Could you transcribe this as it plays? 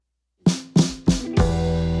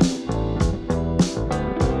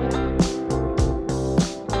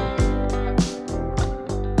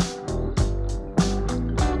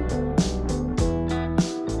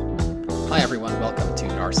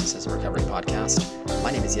podcast.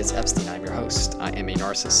 My name is Yitz Epstein. I'm your host. I am a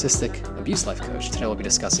narcissistic abuse life coach. Today we'll be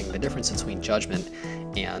discussing the difference between judgment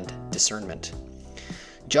and discernment.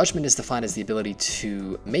 Judgment is defined as the ability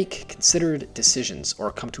to make considered decisions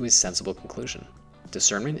or come to a sensible conclusion.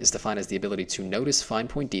 Discernment is defined as the ability to notice fine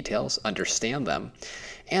point details, understand them,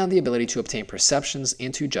 and the ability to obtain perceptions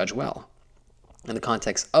and to judge well. In the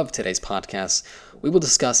context of today's podcast, we will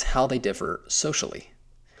discuss how they differ socially.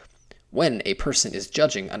 When a person is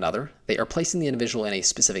judging another, they are placing the individual in a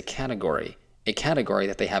specific category, a category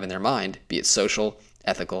that they have in their mind, be it social,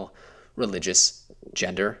 ethical, religious,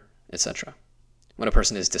 gender, etc. When a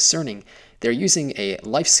person is discerning, they're using a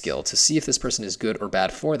life skill to see if this person is good or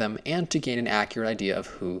bad for them and to gain an accurate idea of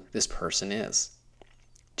who this person is.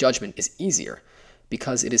 Judgment is easier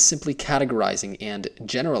because it is simply categorizing and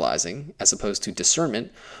generalizing as opposed to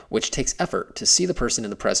discernment, which takes effort to see the person in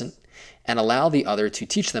the present and allow the other to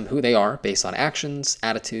teach them who they are based on actions,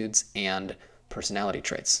 attitudes, and personality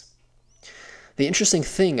traits. The interesting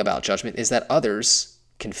thing about judgment is that others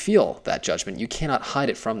can feel that judgment. You cannot hide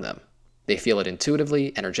it from them. They feel it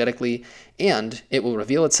intuitively, energetically, and it will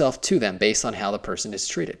reveal itself to them based on how the person is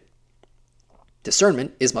treated.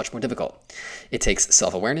 Discernment is much more difficult. It takes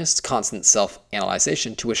self-awareness, constant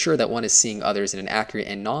self-analyzation to assure that one is seeing others in an accurate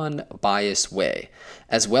and non-biased way,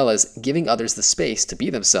 as well as giving others the space to be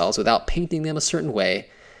themselves without painting them a certain way,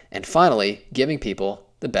 and finally, giving people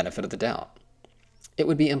the benefit of the doubt. It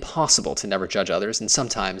would be impossible to never judge others, and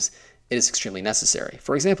sometimes it is extremely necessary.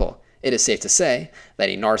 For example, it is safe to say that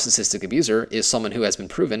a narcissistic abuser is someone who has been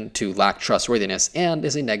proven to lack trustworthiness and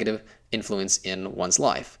is a negative influence in one's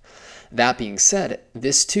life. That being said,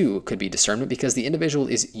 this too could be discernment because the individual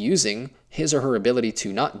is using his or her ability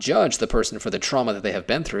to not judge the person for the trauma that they have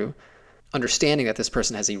been through, understanding that this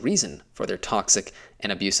person has a reason for their toxic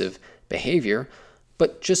and abusive behavior,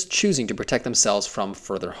 but just choosing to protect themselves from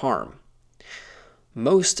further harm.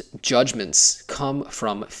 Most judgments come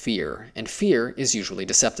from fear, and fear is usually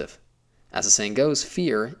deceptive. As the saying goes,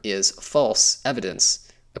 fear is false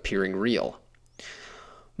evidence appearing real.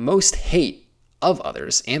 Most hate of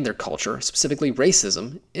others and their culture, specifically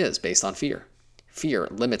racism, is based on fear. Fear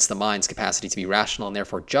limits the mind's capacity to be rational, and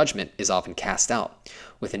therefore judgment is often cast out,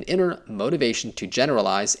 with an inner motivation to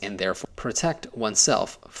generalize and therefore protect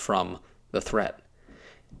oneself from the threat.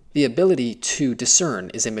 The ability to discern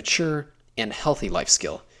is a mature and healthy life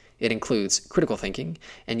skill. It includes critical thinking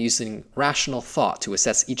and using rational thought to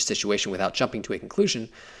assess each situation without jumping to a conclusion,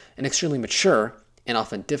 an extremely mature and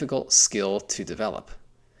often difficult skill to develop.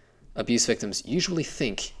 Abuse victims usually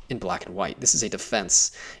think in black and white. This is a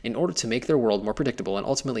defense in order to make their world more predictable and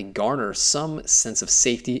ultimately garner some sense of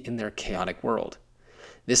safety in their chaotic world.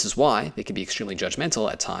 This is why they can be extremely judgmental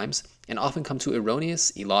at times and often come to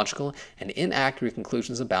erroneous, illogical, and inaccurate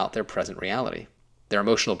conclusions about their present reality. Their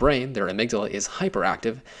emotional brain, their amygdala, is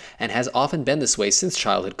hyperactive and has often been this way since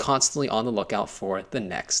childhood, constantly on the lookout for the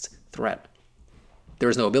next threat. There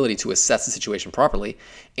is no ability to assess the situation properly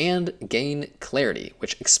and gain clarity,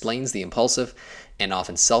 which explains the impulsive and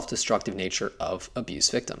often self-destructive nature of abuse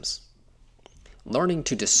victims. Learning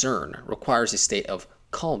to discern requires a state of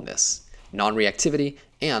calmness, non-reactivity,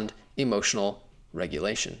 and emotional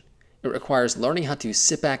regulation. It requires learning how to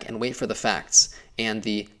sit back and wait for the facts and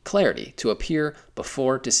the clarity to appear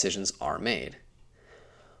before decisions are made.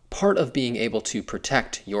 Part of being able to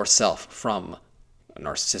protect yourself from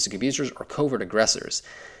narcissistic abusers or covert aggressors,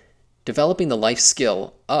 developing the life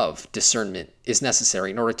skill of discernment is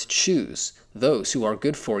necessary in order to choose those who are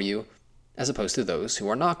good for you as opposed to those who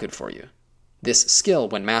are not good for you. This skill,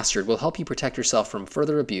 when mastered, will help you protect yourself from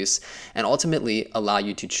further abuse and ultimately allow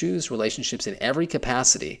you to choose relationships in every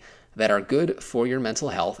capacity that are good for your mental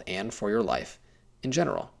health and for your life in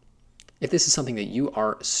general. If this is something that you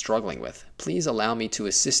are struggling with, please allow me to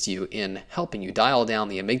assist you in helping you dial down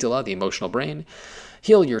the amygdala, the emotional brain,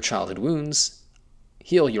 heal your childhood wounds,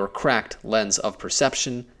 heal your cracked lens of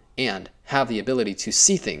perception, and have the ability to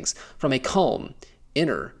see things from a calm,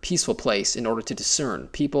 inner, peaceful place in order to discern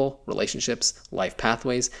people, relationships, life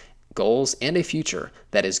pathways, goals, and a future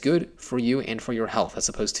that is good for you and for your health, as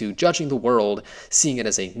opposed to judging the world, seeing it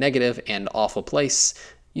as a negative and awful place,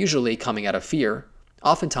 usually coming out of fear,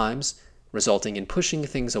 oftentimes resulting in pushing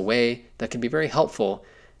things away that can be very helpful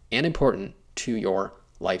and important to your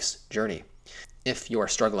life's journey. If you are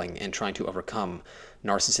struggling and trying to overcome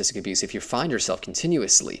narcissistic abuse, if you find yourself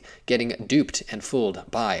continuously getting duped and fooled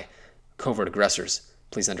by covert aggressors,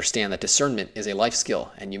 please understand that discernment is a life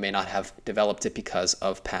skill and you may not have developed it because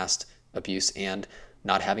of past abuse and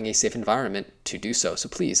not having a safe environment to do so. So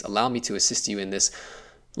please allow me to assist you in this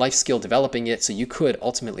life skill, developing it so you could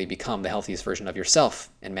ultimately become the healthiest version of yourself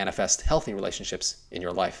and manifest healthy relationships in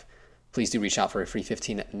your life. Please do reach out for a free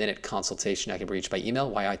 15-minute consultation. I can be reached by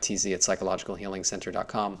email,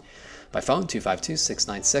 yitz@psychologicalhealingcenter.com, by phone,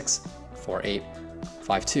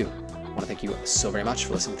 252-696-4852. I want to thank you so very much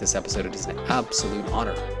for listening to this episode. It is an absolute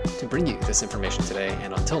honor to bring you this information today.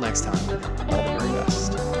 And until next time, all the very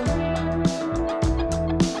best.